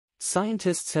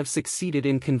Scientists have succeeded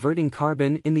in converting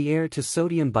carbon in the air to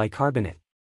sodium bicarbonate.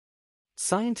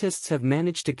 Scientists have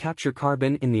managed to capture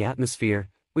carbon in the atmosphere,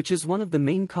 which is one of the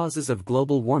main causes of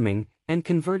global warming, and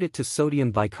convert it to sodium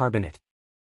bicarbonate.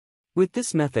 With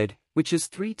this method, which is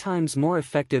 3 times more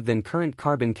effective than current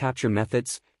carbon capture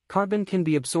methods, carbon can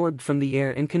be absorbed from the air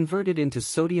and converted into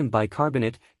sodium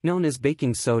bicarbonate, known as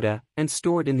baking soda, and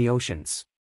stored in the oceans.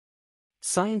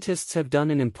 Scientists have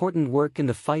done an important work in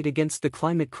the fight against the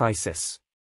climate crisis.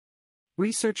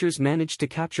 Researchers managed to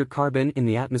capture carbon in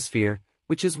the atmosphere,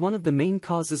 which is one of the main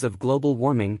causes of global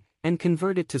warming, and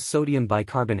convert it to sodium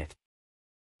bicarbonate.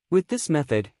 With this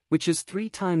method, which is 3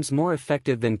 times more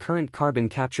effective than current carbon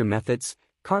capture methods,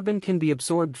 carbon can be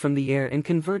absorbed from the air and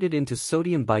converted into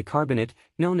sodium bicarbonate,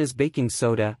 known as baking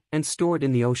soda, and stored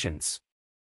in the oceans.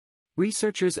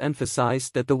 Researchers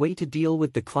emphasized that the way to deal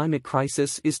with the climate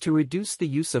crisis is to reduce the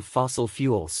use of fossil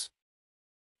fuels.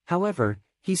 However,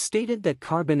 he stated that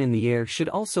carbon in the air should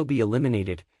also be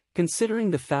eliminated,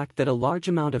 considering the fact that a large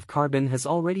amount of carbon has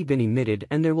already been emitted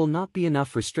and there will not be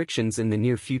enough restrictions in the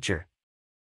near future.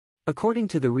 According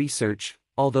to the research,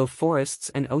 although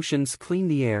forests and oceans clean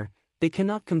the air, they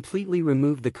cannot completely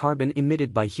remove the carbon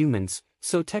emitted by humans,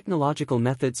 so technological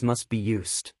methods must be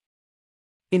used.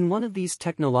 In one of these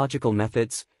technological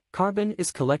methods, carbon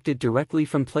is collected directly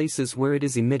from places where it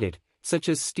is emitted, such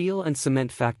as steel and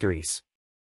cement factories.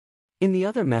 In the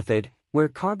other method, where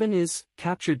carbon is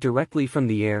captured directly from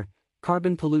the air,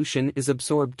 carbon pollution is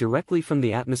absorbed directly from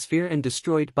the atmosphere and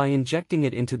destroyed by injecting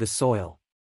it into the soil.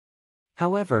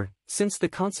 However, since the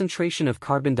concentration of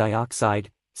carbon dioxide,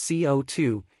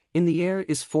 CO2, in the air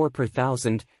is 4 per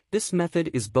thousand, this method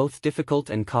is both difficult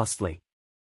and costly.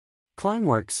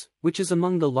 Climeworks, which is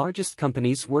among the largest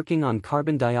companies working on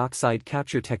carbon dioxide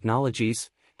capture technologies,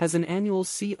 has an annual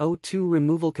CO2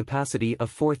 removal capacity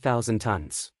of 4,000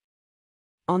 tons.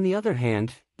 On the other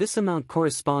hand, this amount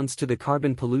corresponds to the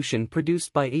carbon pollution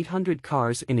produced by 800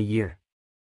 cars in a year.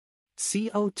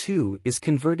 CO2 is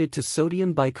converted to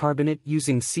sodium bicarbonate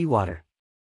using seawater.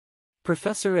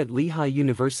 Professor at Lehigh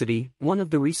University, one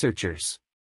of the researchers,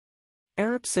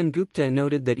 SenGupta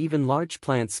noted that even large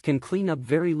plants can clean up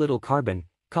very little carbon,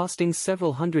 costing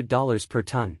several $100s per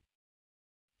ton.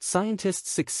 Scientists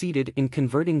succeeded in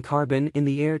converting carbon in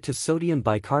the air to sodium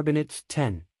bicarbonate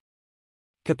 10.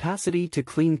 Capacity to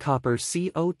clean copper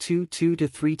CO2 2 to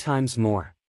 3 times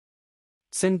more.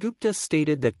 SenGupta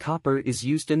stated that copper is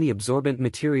used in the absorbent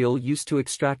material used to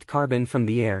extract carbon from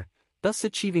the air, thus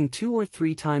achieving 2 or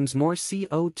 3 times more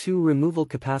CO2 removal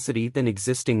capacity than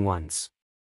existing ones.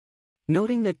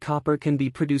 Noting that copper can be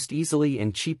produced easily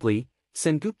and cheaply,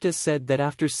 SenGupta said that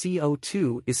after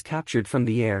CO2 is captured from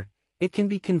the air, it can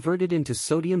be converted into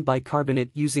sodium bicarbonate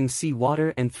using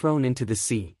seawater and thrown into the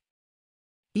sea.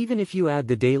 Even if you add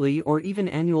the daily or even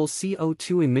annual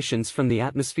CO2 emissions from the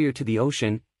atmosphere to the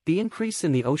ocean, the increase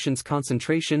in the ocean's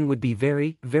concentration would be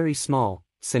very, very small,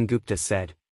 SenGupta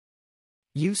said.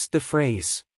 Used the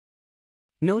phrase.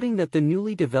 Noting that the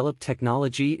newly developed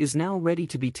technology is now ready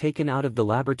to be taken out of the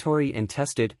laboratory and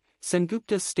tested,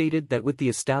 SenGupta stated that with the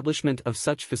establishment of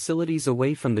such facilities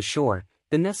away from the shore,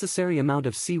 the necessary amount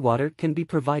of seawater can be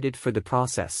provided for the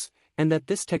process, and that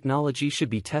this technology should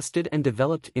be tested and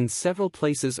developed in several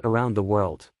places around the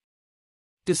world.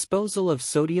 Disposal of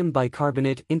sodium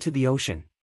bicarbonate into the ocean.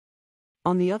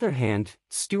 On the other hand,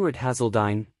 Stuart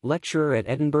Haszeldine, lecturer at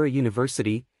Edinburgh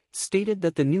University, stated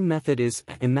that the new method is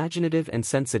imaginative and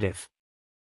sensitive.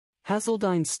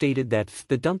 Haszeldine stated that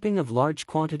the dumping of large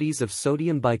quantities of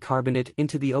sodium bicarbonate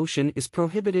into the ocean is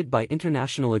prohibited by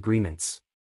international agreements.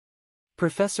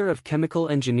 Professor of Chemical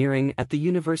Engineering at the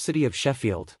University of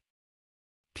Sheffield,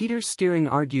 Peter Styring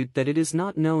argued that it is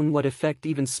not known what effect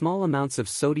even small amounts of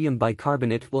sodium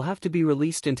bicarbonate will have to be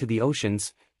released into the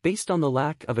oceans, based on the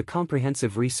lack of a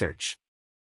comprehensive research.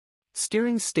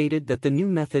 Styring stated that the new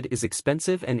method is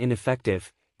expensive and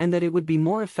ineffective, and that it would be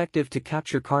more effective to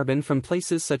capture carbon from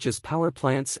places such as power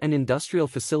plants and industrial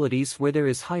facilities where there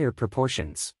is higher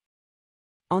proportions.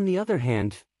 On the other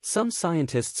hand, some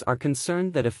scientists are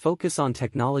concerned that a focus on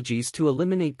technologies to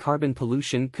eliminate carbon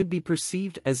pollution could be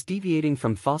perceived as deviating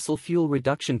from fossil fuel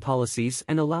reduction policies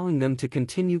and allowing them to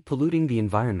continue polluting the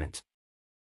environment.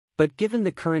 But given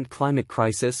the current climate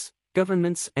crisis,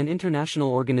 governments and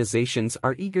international organizations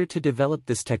are eager to develop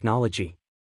this technology.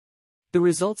 The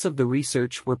results of the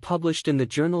research were published in the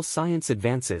journal Science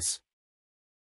Advances.